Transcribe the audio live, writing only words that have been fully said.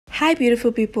Hi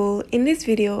beautiful people, in this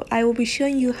video I will be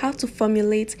showing you how to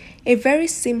formulate a very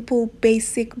simple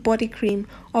basic body cream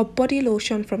or body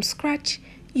lotion from scratch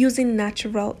using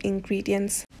natural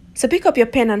ingredients. So pick up your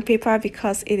pen and paper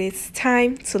because it is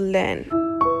time to learn.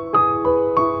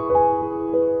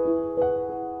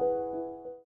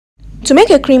 To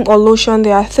make a cream or lotion,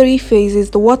 there are three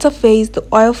phases: the water phase, the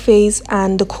oil phase,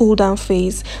 and the cool down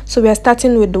phase. So we are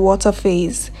starting with the water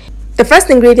phase. The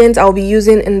first ingredient I'll be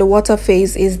using in the water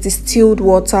phase is distilled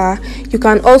water. You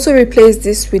can also replace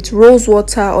this with rose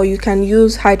water, or you can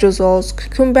use hydrosols,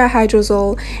 cucumber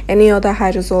hydrosol, any other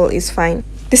hydrosol is fine.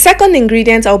 The second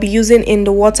ingredient I'll be using in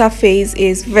the water phase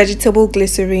is vegetable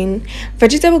glycerin.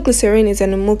 Vegetable glycerin is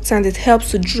an emulsant. It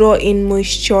helps to draw in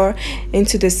moisture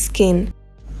into the skin.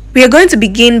 We are going to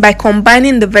begin by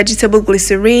combining the vegetable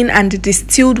glycerin and the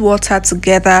distilled water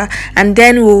together, and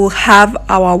then we will have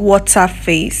our water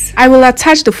phase. I will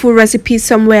attach the full recipe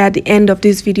somewhere at the end of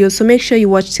this video, so make sure you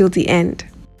watch till the end.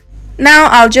 Now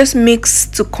I'll just mix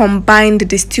to combine the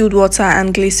distilled water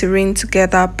and glycerin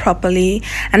together properly,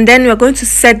 and then we're going to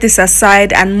set this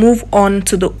aside and move on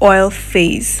to the oil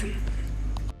phase.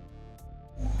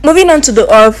 Moving on to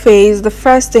the oil phase, the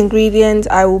first ingredient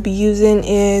I will be using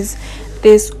is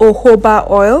this jojoba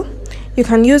oil. You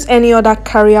can use any other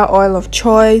carrier oil of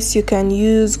choice. You can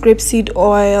use grapeseed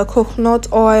oil,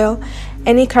 coconut oil,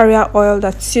 any carrier oil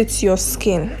that suits your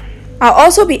skin. I'll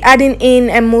also be adding in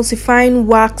emulsifying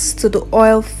wax to the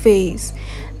oil phase.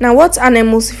 Now what an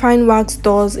emulsifying wax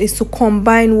does is to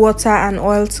combine water and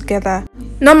oil together.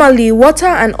 Normally, water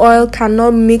and oil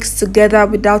cannot mix together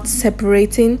without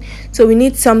separating, so we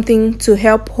need something to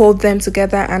help hold them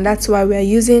together, and that's why we are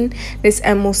using this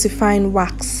emulsifying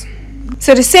wax.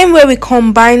 So the same way we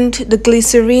combined the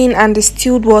glycerin and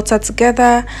distilled water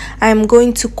together, I am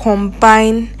going to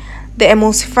combine the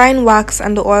emulsifying wax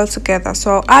and the oil together.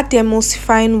 So I'll add the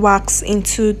emulsifying wax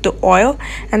into the oil,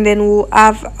 and then we'll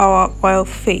have our oil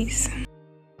phase.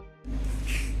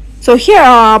 So here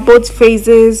are both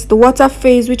phases: the water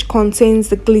phase, which contains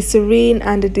the glycerin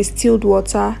and the distilled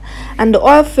water, and the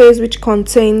oil phase, which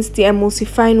contains the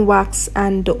emulsifying wax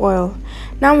and the oil.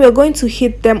 Now we are going to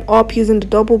heat them up using the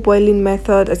double boiling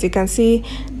method. As you can see,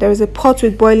 there is a pot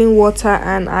with boiling water,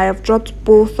 and I have dropped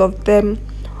both of them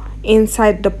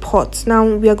inside the pot. Now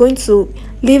we are going to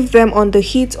leave them on the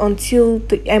heat until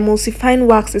the emulsifying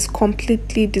wax is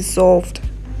completely dissolved.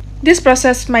 This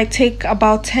process might take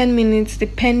about 10 minutes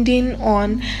depending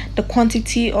on the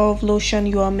quantity of lotion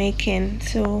you are making.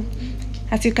 So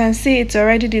as you can see, it's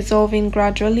already dissolving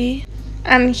gradually,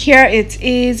 and here it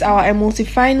is. Our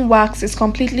emulsifying wax is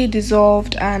completely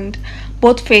dissolved and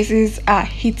both phases are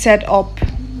heated up.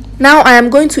 Now I am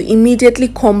going to immediately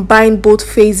combine both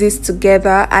phases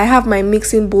together. I have my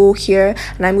mixing bowl here,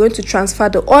 and I'm going to transfer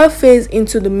the oil phase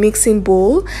into the mixing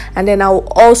bowl, and then I will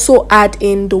also add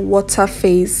in the water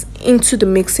phase into the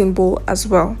mixing bowl as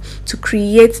well to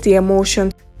create the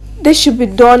emulsion. This should be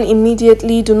done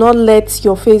immediately. Do not let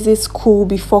your phases cool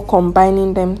before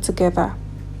combining them together.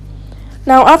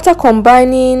 Now after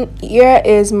combining, here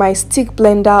is my stick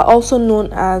blender, also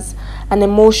known as an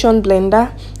emulsion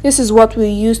blender. This is what we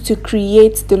use to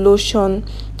create the lotion,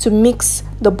 to mix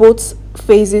the both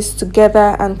phases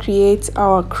together and create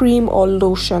our cream or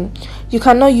lotion. You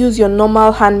cannot use your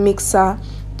normal hand mixer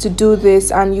to do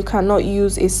this, and you cannot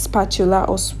use a spatula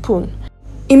or spoon.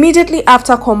 Immediately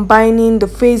after combining the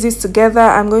phases together,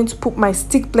 I'm going to put my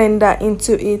stick blender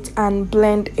into it and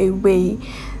blend away.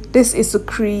 This is to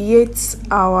create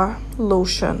our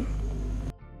lotion.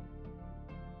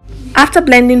 After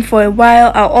blending for a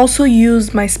while, I'll also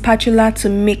use my spatula to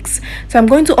mix. So I'm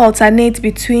going to alternate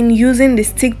between using the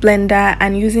stick blender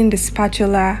and using the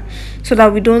spatula so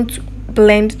that we don't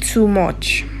blend too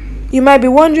much. You might be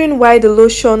wondering why the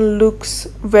lotion looks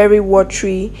very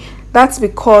watery. That's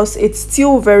because it's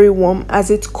still very warm.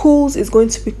 As it cools, it's going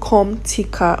to become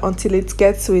thicker until it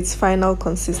gets to its final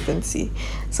consistency.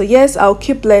 So yes, I'll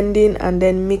keep blending and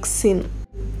then mixing.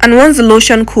 And once the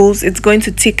lotion cools, it's going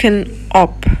to thicken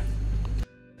up.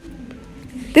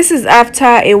 This is after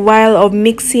a while of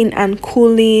mixing and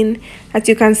cooling. As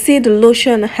you can see, the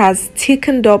lotion has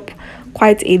thickened up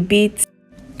quite a bit.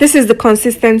 This is the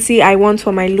consistency I want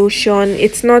for my lotion.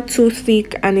 It's not too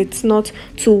thick and it's not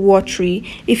too watery.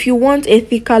 If you want a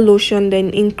thicker lotion, then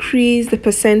increase the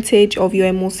percentage of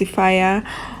your emulsifier.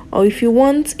 Or if you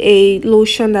want a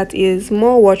lotion that is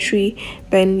more watery,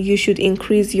 then you should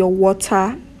increase your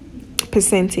water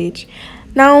percentage.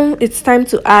 Now it's time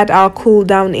to add our cool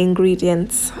down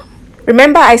ingredients.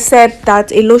 Remember I said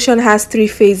that a lotion has 3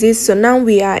 phases, so now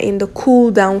we are in the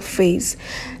cool down phase.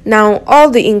 Now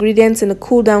all the ingredients in the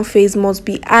cool down phase must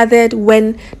be added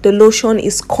when the lotion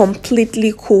is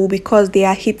completely cool because they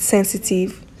are heat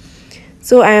sensitive.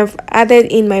 So I have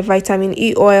added in my vitamin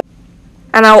E oil,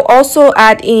 and I'll also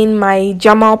add in my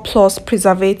Jamal Plus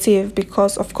preservative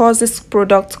because of course this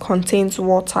product contains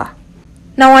water.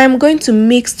 Now I am going to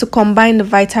mix to combine the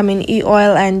vitamin E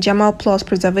oil and Jamal Plus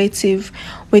preservative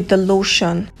with the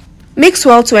lotion. Mix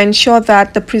well to ensure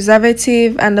that the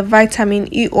preservative and the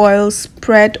vitamin E oil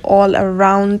spread all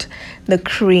around the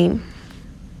cream.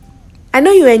 I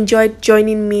know you enjoyed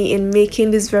joining me in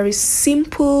making this very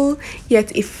simple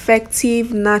yet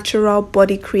effective natural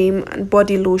body cream and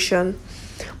body lotion.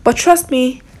 But trust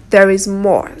me, there is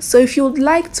more. So if you would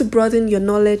like to broaden your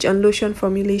knowledge on lotion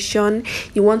formulation,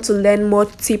 you want to learn more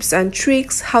tips and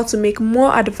tricks how to make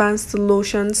more advanced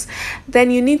lotions,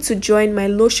 then you need to join my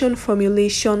lotion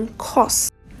formulation course.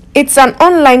 It's an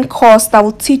online course that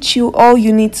will teach you all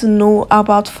you need to know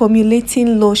about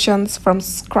formulating lotions from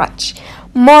scratch.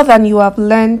 More than you have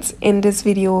learned in this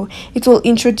video. It will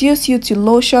introduce you to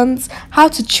lotions, how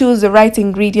to choose the right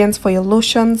ingredients for your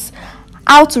lotions,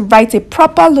 how to write a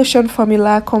proper lotion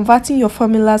formula, converting your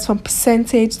formulas from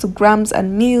percentage to grams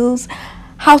and mils,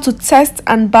 how to test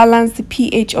and balance the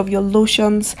pH of your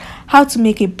lotions, how to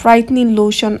make a brightening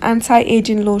lotion,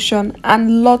 anti-aging lotion,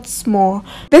 and lots more.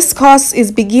 This course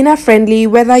is beginner friendly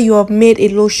whether you have made a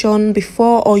lotion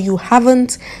before or you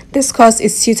haven't. This course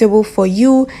is suitable for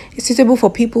you. It's suitable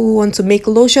for people who want to make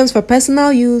lotions for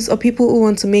personal use or people who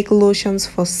want to make lotions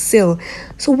for sale.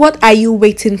 So what are you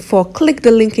waiting for? Click the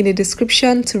link in the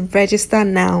description to register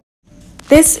now.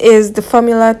 This is the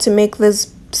formula to make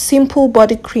this simple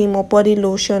body cream or body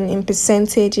lotion in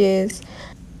percentages,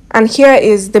 and here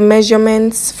is the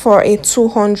measurements for a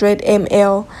 200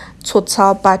 ml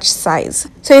total batch size.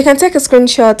 So you can take a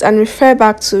screenshot and refer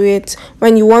back to it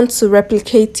when you want to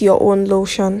replicate your own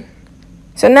lotion.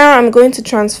 So now I'm going to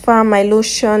transfer my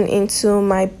lotion into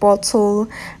my bottle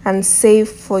and save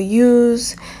for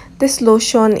use. This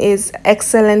lotion is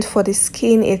excellent for the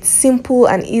skin. It's simple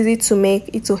and easy to make.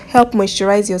 It will help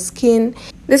moisturize your skin.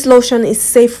 This lotion is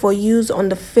safe for use on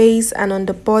the face and on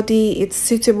the body. It's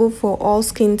suitable for all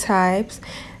skin types.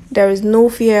 There is no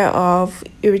fear of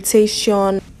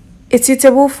irritation. It's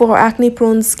suitable for acne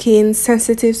prone skin,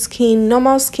 sensitive skin,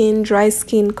 normal skin, dry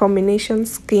skin, combination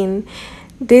skin.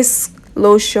 This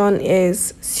lotion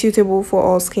is suitable for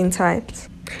all skin types.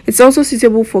 It's also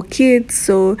suitable for kids,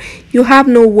 so you have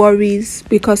no worries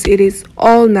because it is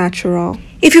all natural.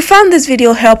 If you found this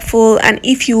video helpful and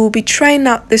if you will be trying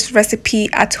out this recipe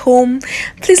at home,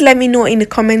 please let me know in the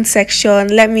comment section.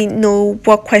 Let me know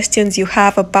what questions you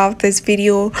have about this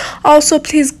video. Also,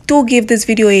 please do give this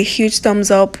video a huge thumbs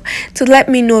up to let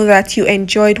me know that you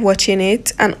enjoyed watching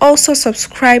it, and also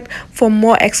subscribe for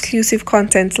more exclusive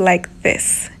content like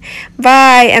this.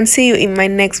 Bye, and see you in my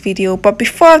next video. But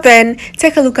before then,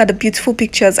 take a look at the beautiful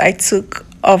pictures I took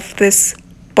of this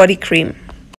body cream.